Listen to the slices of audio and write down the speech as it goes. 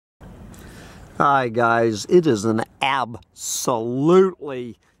Hi guys, it is an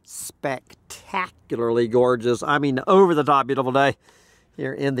absolutely spectacularly gorgeous, I mean over the top beautiful day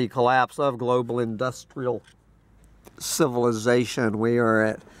here in the collapse of global industrial civilization. We are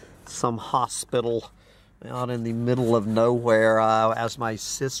at some hospital out in the middle of nowhere as my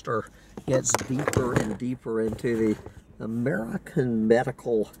sister gets deeper and deeper into the American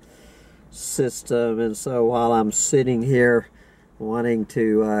medical system. And so while I'm sitting here wanting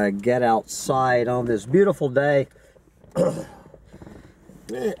to get outside on this beautiful day,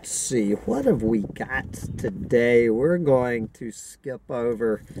 let's see, what have we got today? We're going to skip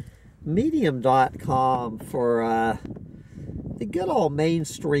over medium.com for the good old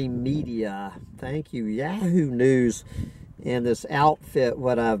mainstream media. Thank you, Yahoo News, and this outfit,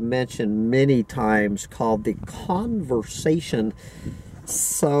 what I've mentioned many times, called The Conversation.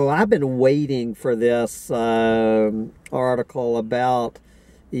 So I've been waiting for this article about,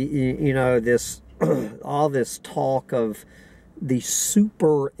 you know, this all this talk of the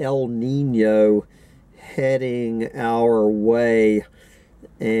super El Nino heading our way,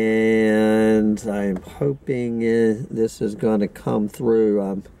 and I'm hoping this is going to come through.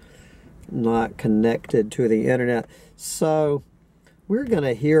 I'm not connected to the internet, so we're going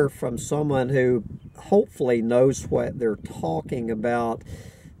to hear from someone who hopefully knows what they're talking about.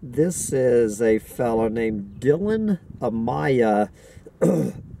 This is a fellow named Dillon Amaya,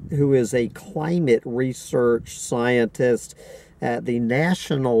 who is a climate research scientist at the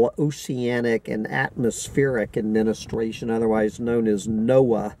National Oceanic and Atmospheric Administration, otherwise known as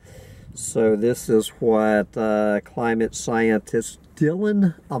NOAA. So this is what climate scientist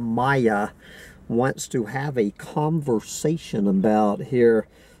Dillon Amaya wants to have a conversation about here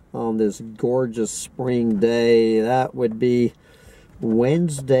on this gorgeous spring day. That would be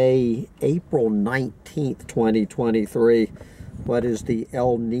Wednesday, April 19th, 2023. What is the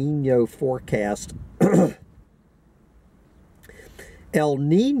El Nino forecast? El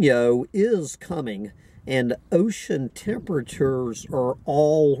Nino is coming, and ocean temperatures are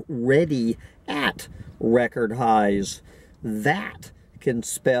already at record highs. That can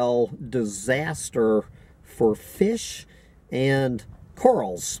spell disaster for fish and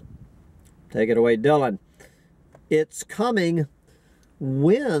corals. Take it away, Dylan. It's coming.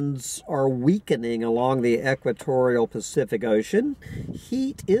 Winds are weakening along the equatorial Pacific Ocean.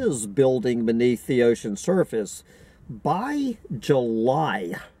 Heat is building beneath the ocean surface. By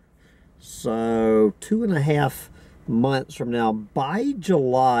July, so 2.5 months from now, by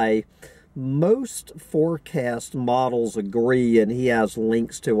July, most forecast models agree, and he has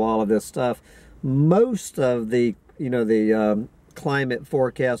links to all of this stuff. Most of the, climate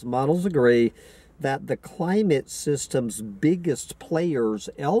forecast models agree that the climate system's biggest players,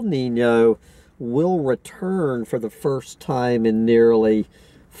 El Nino, will return for the first time in nearly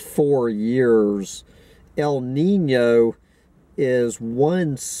 4 years. El Nino is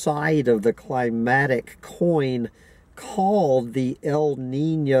one side of the climatic coin called the El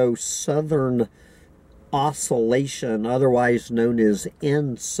Nino Southern Oscillation, otherwise known as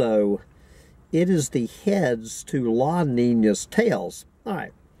ENSO. It is the heads to La Nina's tails. All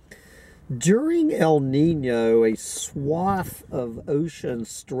right. During El Nino, a swath of ocean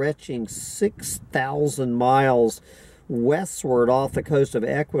stretching 6,000 miles westward off the coast of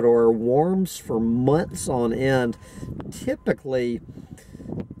Ecuador warms for months on end, typically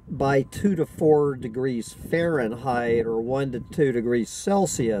by 2 to 4 degrees Fahrenheit or 1 to 2 degrees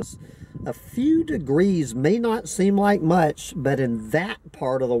Celsius. A few degrees may not seem like much, but in that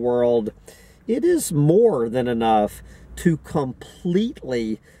part of the world, it is more than enough to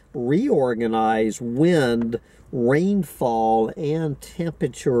completely reorganize wind, rainfall, and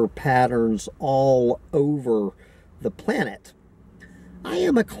temperature patterns all over the planet. I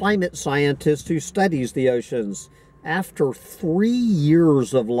am a climate scientist who studies the oceans. After 3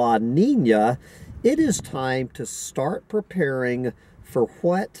 years of La Nina, it is time to start preparing for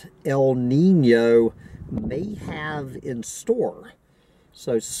what El Nino may have in store.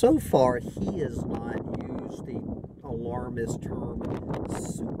 So far, he has not used the alarmist term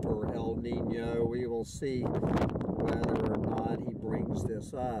Super El Nino. We will see whether or not he brings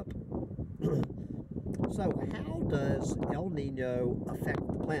this up. So how does El Nino affect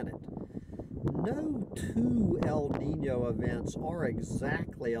the planet? No two El Nino events are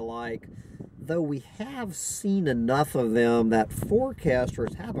exactly alike, though we have seen enough of them that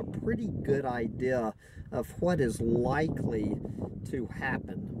forecasters have a pretty good idea of what is likely to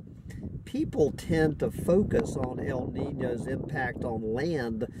happen. People tend to focus on El Nino's impact on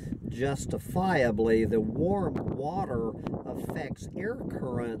land justifiably. The warm water affects air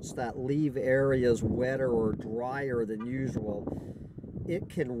currents that leave areas wetter or drier than usual. it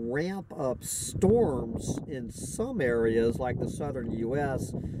can ramp up storms in some areas like the southern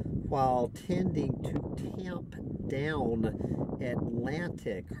U.S. while tending to tamp down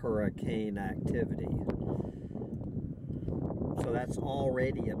Atlantic hurricane activity. So that's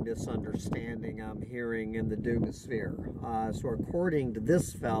already a misunderstanding I'm hearing in the doomosphere. So according to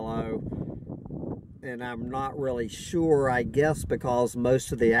this fellow, and I'm not really sure, I guess because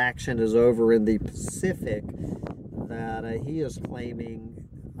most of the action is over in the Pacific, that he is claiming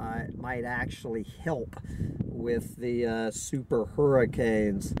it might actually help with the super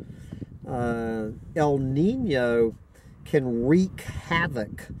hurricanes. El Nino can wreak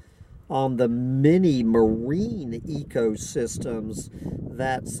havoc on the many marine ecosystems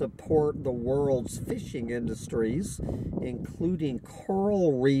that support the world's fishing industries, including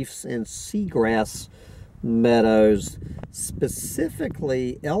coral reefs and seagrass meadows.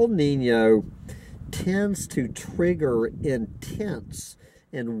 Specifically, El Nino tends to trigger intense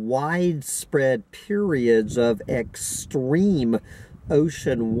and widespread periods of extreme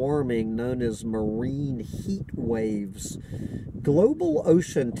ocean warming known as marine heat waves. Global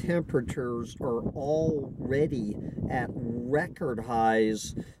ocean temperatures are already at record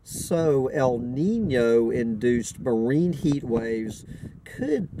highs, so El Nino-induced marine heat waves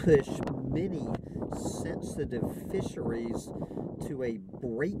could push many sensitive fisheries to a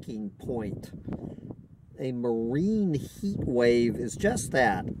breaking point. A marine heat wave is just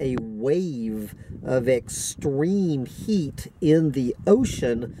that, a wave of extreme heat in the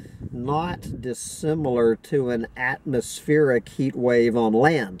ocean, not dissimilar to an atmospheric heat wave on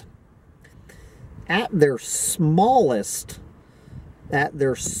land. At their smallest,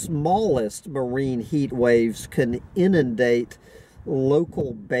 marine heat waves can inundate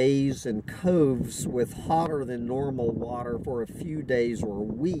local bays and coves with hotter than normal water for a few days or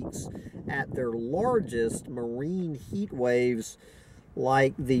weeks. At their largest, marine heat waves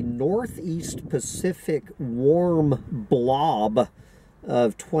like the Northeast Pacific warm blob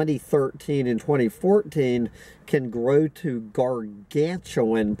of 2013 and 2014 can grow to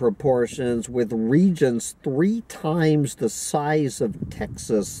gargantuan proportions, with regions 3 times the size of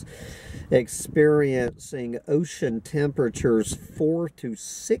Texas experiencing ocean temperatures 4 to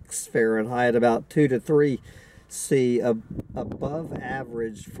 6 Fahrenheit, about 2 to 3 C above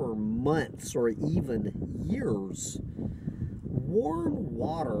average for months or even years. Warm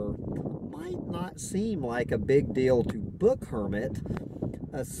water might not seem like a big deal to book hermit,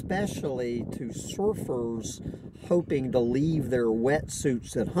 especially to surfers hoping to leave their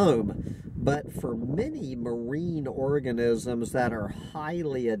wetsuits at home. But for many marine organisms that are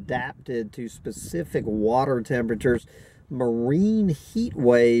highly adapted to specific water temperatures, marine heat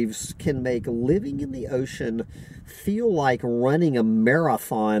waves can make living in the ocean feel like running a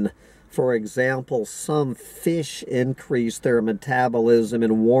marathon. For example, some fish increase their metabolism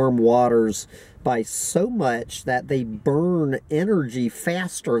in warm waters by so much that they burn energy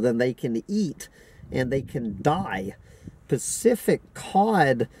faster than they can eat, and they can die. Pacific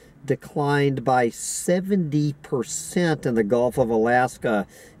cod declined by 70% in the Gulf of Alaska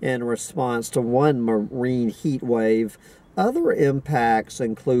in response to one marine heat wave. Other impacts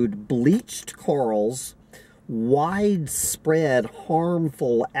include bleached corals, widespread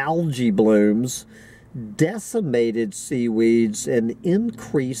harmful algae blooms, decimated seaweeds, and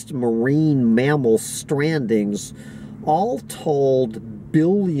increased marine mammal strandings. All told,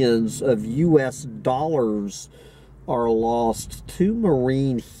 billions of US dollars are lost to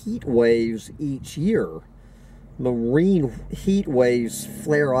marine heat waves each year. Marine heat waves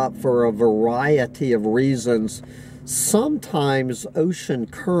flare up for a variety of reasons. Sometimes ocean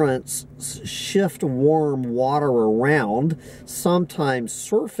currents shift warm water around. Sometimes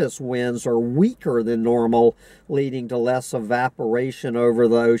surface winds are weaker than normal, leading to less evaporation over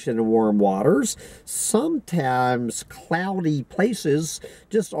the ocean and warm waters. Sometimes cloudy places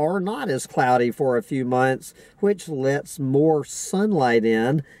just are not as cloudy for a few months, which lets more sunlight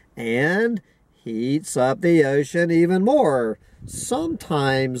in and heats up the ocean even more.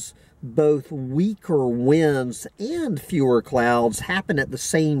 Sometimes both weaker winds and fewer clouds happen at the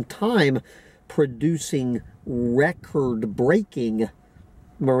same time, producing record-breaking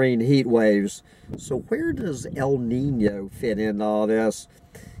marine heat waves. So where does El Nino fit into all this?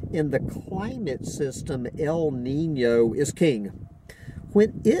 In the climate system, El Nino is king.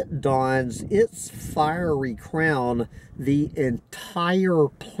 When it dons its fiery crown, the entire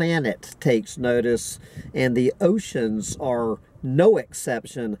planet takes notice, and the oceans are no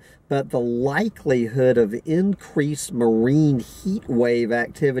exception. But the likelihood of increased marine heat wave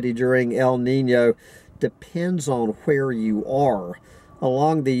activity during El Nino depends on where you are.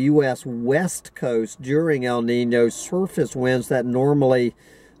 Along the U.S. West Coast during El Nino, surface winds that normally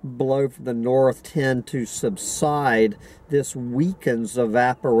blow from the north tend to subside. This weakens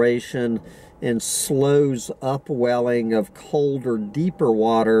evaporation and slows upwelling of colder, deeper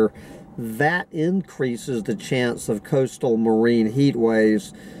water. That increases the chance of coastal marine heat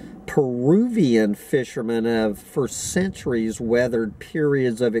waves. Peruvian fishermen have for centuries weathered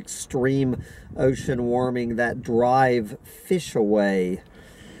periods of extreme ocean warming that drive fish away.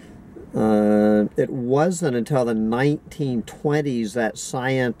 It wasn't until the 1920s that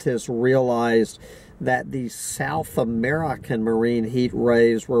scientists realized that the South American marine heat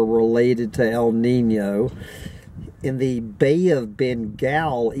waves were related to El Nino. In the Bay of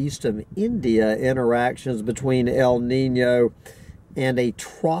Bengal, east of India, interactions between El Nino and a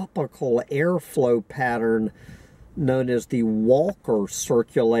tropical airflow pattern known as the Walker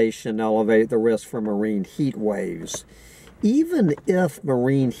circulation elevate the risk for marine heat waves. Even if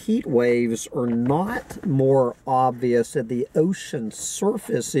marine heat waves are not more obvious at the ocean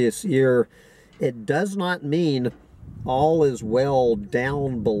surface this year, it does not mean all is well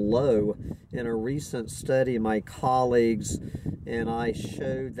down below. In a recent study, my colleagues and I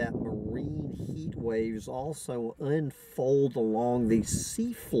showed that marine heat waves also unfold along the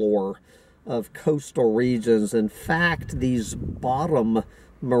seafloor of coastal regions. In fact, these bottom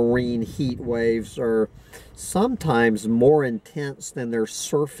marine heat waves are sometimes more intense than their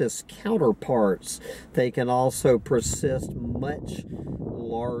surface counterparts. They can also persist much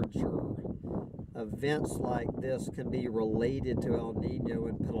larger. Events like this can be related to El Nino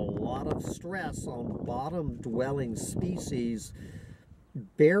and put a lot of stress on bottom-dwelling species.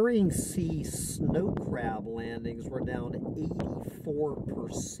 Bering Sea snow crab landings were down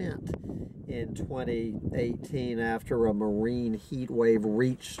 84% in 2018 after a marine heat wave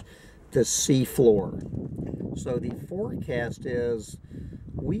reached the seafloor. So the forecast is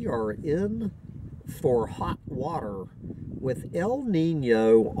we are in for hot water with El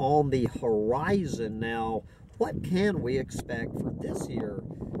Nino on the horizon. Now, what can we expect for this year?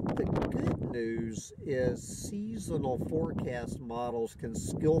 The good news is seasonal forecast models can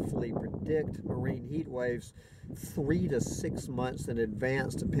skillfully predict marine heat waves 3 to 6 months in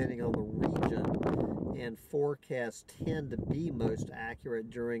advance depending on the region, and forecasts tend to be most accurate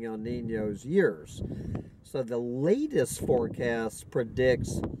during El Nino's years. So the latest forecast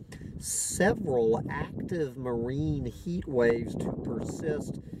predicts several active marine heat waves to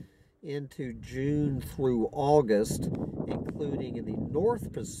persist into June through August, including in the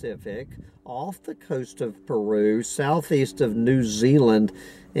North Pacific, off the coast of Peru, southeast of New Zealand,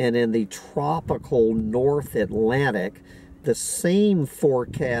 and in the tropical North Atlantic. The same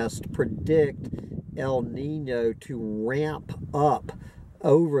forecast predict El Nino to ramp up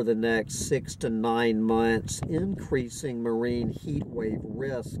over the next 6 to 9 months, increasing marine heat wave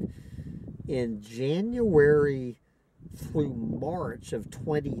risk. In January through March of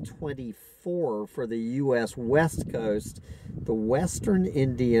 2024 for the U.S. West Coast, the Western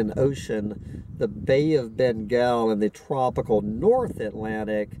Indian Ocean, the Bay of Bengal, and the tropical North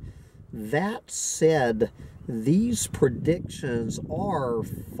Atlantic. That said, these predictions are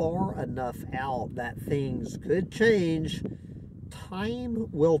far enough out that things could change. Time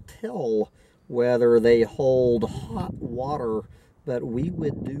will tell whether they hold hot water, but we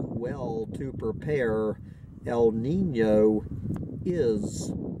would do well to prepare. El Nino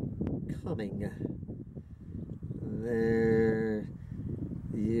is coming. There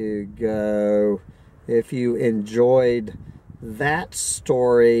you go. If you enjoyed that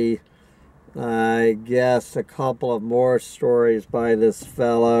story, I guess a couple of more stories by this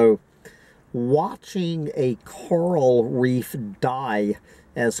fellow. Watching a coral reef die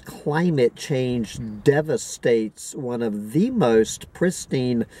as climate change devastates one of the most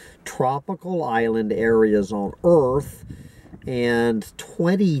pristine tropical island areas on Earth, and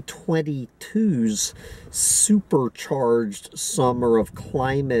 2022's supercharged summer of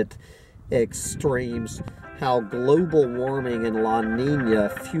climate extremes, how global warming and La Nina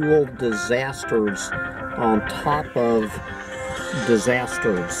fueled disasters on top of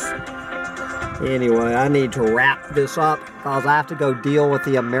disasters. Anyway, I need to wrap this up because I have to go deal with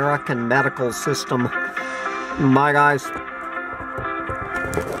the American medical system. Bye, guys.